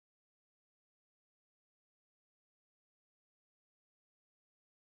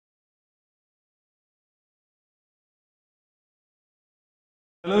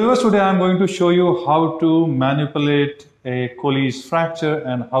Hello viewers, today I am going to show you how to manipulate a Colles fracture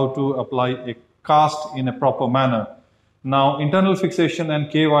and how to apply a cast in a proper manner. Now, internal fixation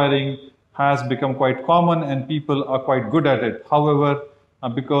and K-wiring has become quite common and people are quite good at it. However,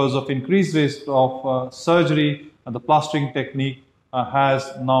 because of increased risk of surgery, the plastering technique has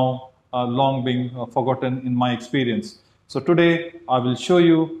now long been forgotten in my experience. So today I will show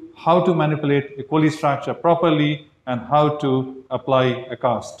you how to manipulate a Colles fracture properly and how to apply a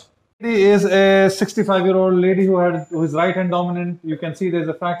cast. Lady is a 65-year-old lady who is right hand dominant. You can see there is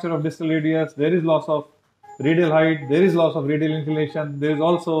a fracture of distal radius. There is loss of radial height. There is loss of radial inclination. There is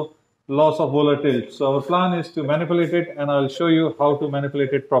also loss of volar tilt. So our plan is to manipulate it, and I'll show you how to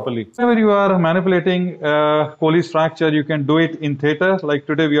manipulate it properly. Whenever you are manipulating Colles fracture, you can do it in theater. Like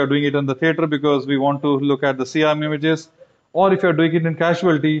today we are doing it in the theater because we want to look at the CRM images. Or if you are doing it in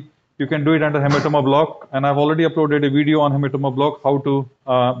casualty, you can do it under hematoma block, and I've already uploaded a video on hematoma block, how to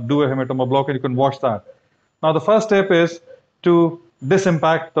do a hematoma block, and you can watch that. Now the first step is to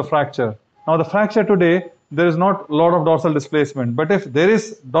disimpact the fracture. Now the fracture today, there is not a lot of dorsal displacement, but if there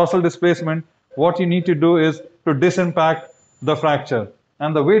is dorsal displacement, what you need to do is to disimpact the fracture.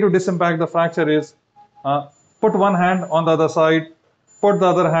 And the way to disimpact the fracture is put one hand on the other side, put the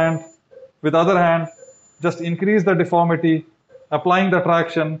other hand with the other hand, just increase the deformity, applying the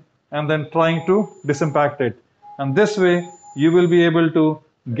traction, and then trying to disimpact it. And this way, you will be able to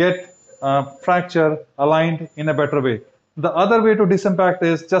get fracture aligned in a better way. The other way to disimpact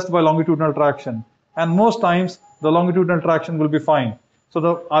is just by longitudinal traction. And most times, the longitudinal traction will be fine. So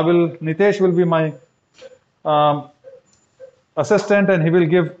Nitesh will be my assistant, and he will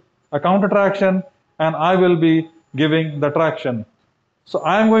give a counter traction, and I will be giving the traction. So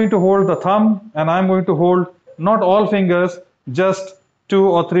I am going to hold the thumb, and I am going to hold not all fingers, just 2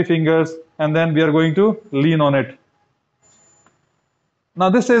 or 3 fingers, and then we are going to lean on it. Now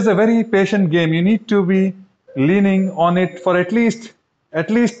this is a very patient game. You need to be leaning on it for at least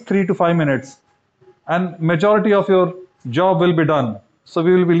 3 to 5 minutes, and majority of your job will be done. So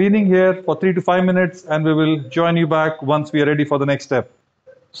we will be leaning here for 3 to 5 minutes, and we will join you back once we are ready for the next step.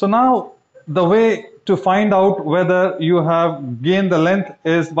 So now the way to find out whether you have gained the length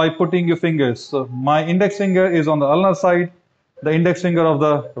is by putting your fingers. So my index finger is on the ulnar side. The index finger of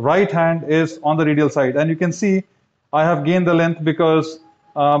the right hand is on the radial side, and you can see I have gained the length because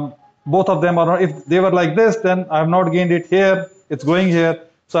both of them are not. If they were like this, then I have not gained it here. It's going here,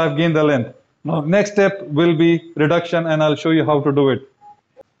 so I have gained the length. Now next step will be reduction, and I'll show you how to do it.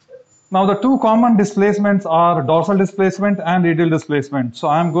 Now the two common displacements are dorsal displacement and radial displacement. So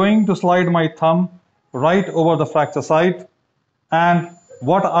I'm going to slide my thumb right over the fracture site, and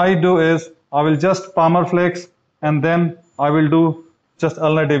what I do is I will just palmar flex, and then I will do just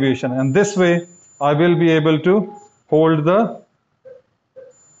ulnar deviation, and this way I will be able to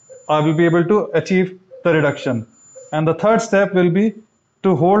achieve the reduction. And the third step will be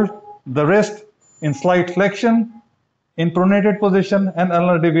to hold the wrist in slight flexion, in pronated position, and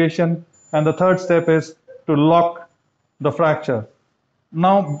ulnar deviation. And the third step is to lock the fracture.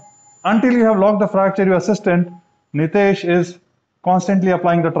 Now, until you have locked the fracture, your assistant Nitesh is constantly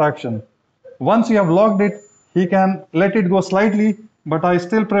applying the traction. Once you have locked it, he can let it go slightly, but I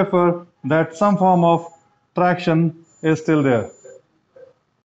still prefer that some form of traction is still there.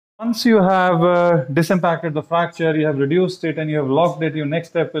 Once you have disimpacted the fracture, you have reduced it, and you have locked it, your next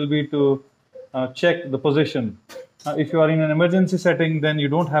step will be to check the position. If you are in an emergency setting, then you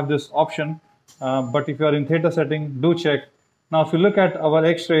don't have this option, but if you are in theater setting, do check. Now if you look at our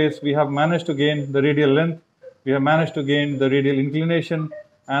x-rays, we have managed to gain the radial length, we have managed to gain the radial inclination,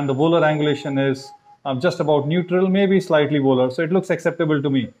 and the volar angulation is just about neutral, maybe slightly volar, so it looks acceptable to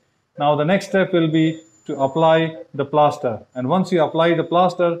me. Now the next step will be to apply the plaster, and once you apply the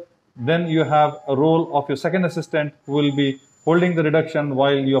plaster, then you have a role of your second assistant who will be holding the reduction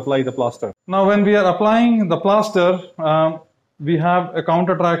while you apply the plaster. Now when we are applying the plaster, we have a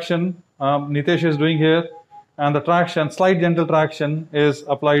counter traction Nitesh is doing here, and the traction, slight gentle traction, is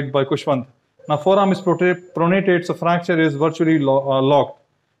applied by Kushwant. Now forearm is pronated, so fracture is virtually locked,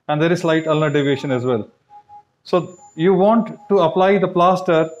 and there is slight ulnar deviation as well. So you want to apply the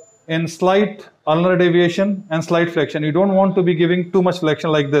plaster in slight ulnar deviation and slight flexion. You don't want to be giving too much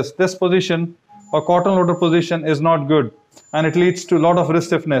flexion like this. This position or cotton loader position is not good, and it leads to a lot of wrist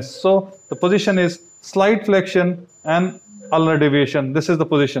stiffness. So the position is slight flexion and ulnar deviation. This is the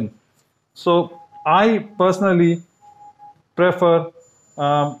position. So I personally prefer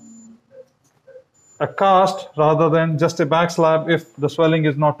a cast rather than just a back slab if the swelling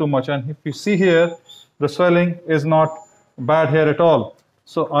is not too much. And if you see here, the swelling is not bad here at all.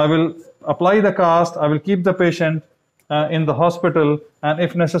 So I will apply the cast, I will keep the patient in the hospital, and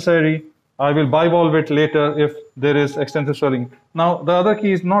if necessary, I will bivalve it later if there is extensive swelling. Now, the other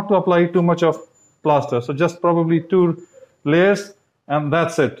key is not to apply too much of plaster. So just probably 2 layers, and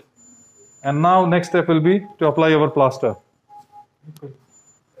that's it. And now next step will be to apply our plaster.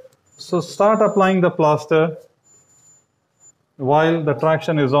 So start applying the plaster while the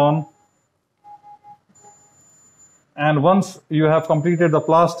traction is on. And once you have completed the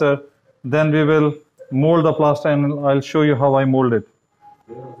plaster, then we will mold the plaster, and I'll show you how I mold it.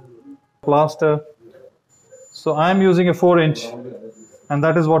 Plaster. So I'm using a 4-inch, and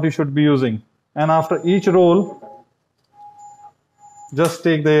that is what you should be using. And after each roll, just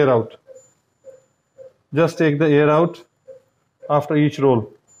take the air out. Just take the air out after each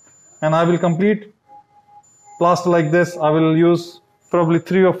roll. And I will complete plaster like this. I will use probably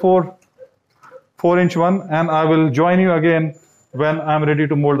 3 or 4-inch one, and I will join you again when I'm ready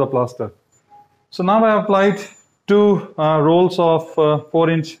to mold the plaster. So now I have applied 2 rolls of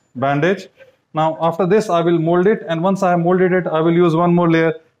 4-inch bandage. Now after this I will mold it, and once I have molded it, I will use 1 more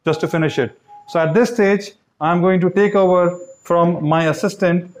layer just to finish it. So at this stage I'm going to take over from my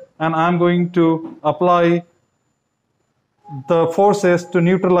assistant, and I'm going to apply the forces to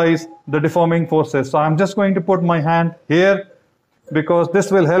neutralize the deforming forces. So I'm just going to put my hand here, because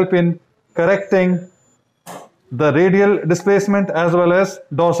this will help in correcting the radial displacement as well as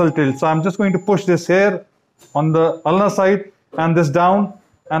dorsal tilt. So I'm just going to push this here on the ulnar side and this down,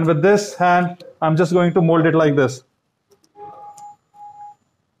 and with this hand I'm just going to mold it like this.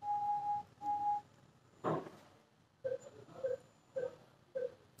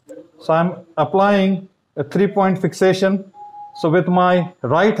 So I'm applying a 3-point fixation. So with my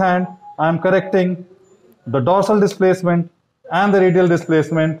right hand I'm correcting the dorsal displacement and the radial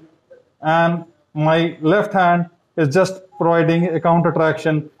displacement, and my left hand is just providing a counter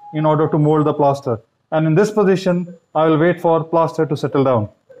traction in order to mold the plaster. And in this position I will wait for plaster to settle down.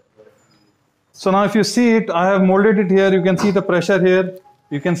 So now if you see it, I have molded it here. You can see the pressure here,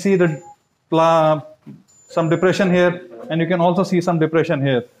 you can see the some depression here, and you can also see some depression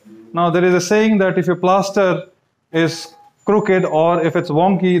here. Now there is a saying that if your plaster is crooked or if it's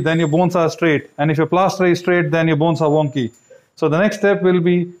wonky, then your bones are straight, and if your plaster is straight, then your bones are wonky. So the next step will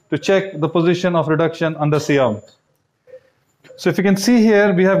be to check the position of reduction under C-arm. So if you can see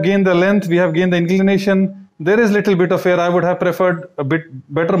here, we have gained the length, we have gained the inclination. There is little bit of air. I would have preferred a bit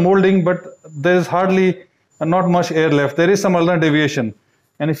better molding, but there is hardly not much air left. There is some ulnar deviation.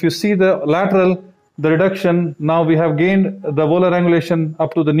 And if you see the lateral, the reduction, now we have gained the volar angulation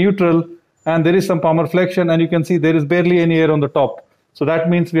up to the neutral, and there is some palmar flexion, and you can see there is barely any air on the top. So that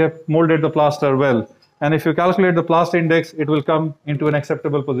means we have molded the plaster well. And if you calculate the plaster index, it will come into an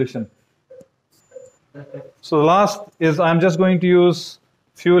acceptable position. So last is I'm just going to use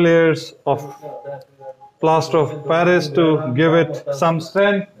few layers of Plaster of Paris to give it some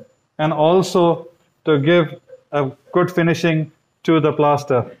strength and also to give a good finishing to the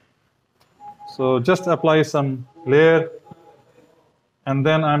plaster. So just apply some layer, and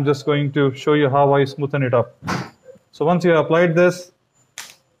then I'm just going to show you how I smoothen it up. So once you have applied this,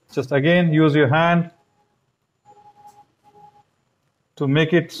 just again use your hand to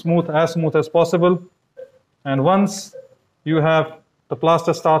make it smooth as possible. And once you have the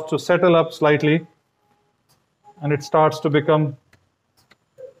plaster starts to settle up slightly and it starts to become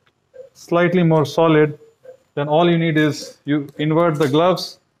slightly more solid, then all you need is you invert the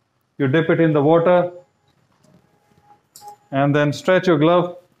gloves, you dip it in the water, and then stretch your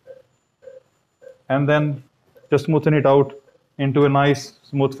glove, and then just smoothen it out into a nice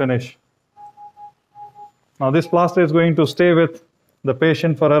smooth finish. Now this plaster is going to stay with the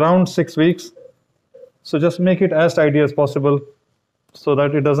patient for around 6 weeks. So just make it as tidy as possible so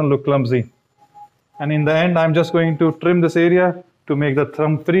that it doesn't look clumsy. And in the end, I'm just going to trim this area to make the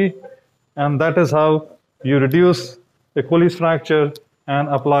thumb free. And that is how you reduce a Colles fracture and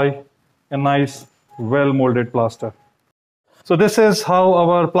apply a nice, well-molded plaster. So this is how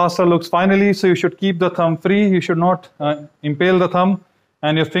our plaster looks finally. So you should keep the thumb free. You should not impale the thumb,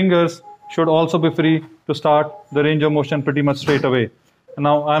 and your fingers should also be free to start the range of motion pretty much straight away.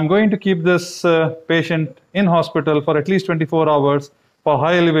 Now I'm going to keep this patient in hospital for at least 24 hours for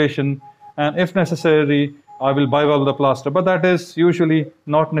high elevation, and if necessary I will bivalve the plaster, but that is usually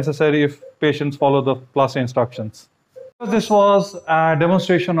not necessary if patients follow the plaster instructions. This was a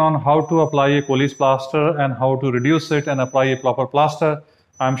demonstration on how to apply a Colles plaster and how to reduce it and apply a proper plaster.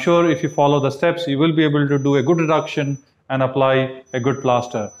 I'm sure if you follow the steps, you will be able to do a good reduction and apply a good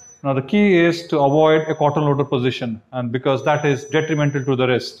plaster. Now the key is to avoid a cotton loader position, and because that is detrimental to the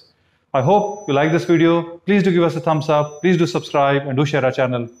wrist. I hope you like this video. Please do give us a thumbs up. Please do subscribe and do share our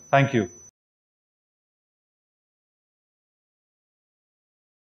channel. Thank you.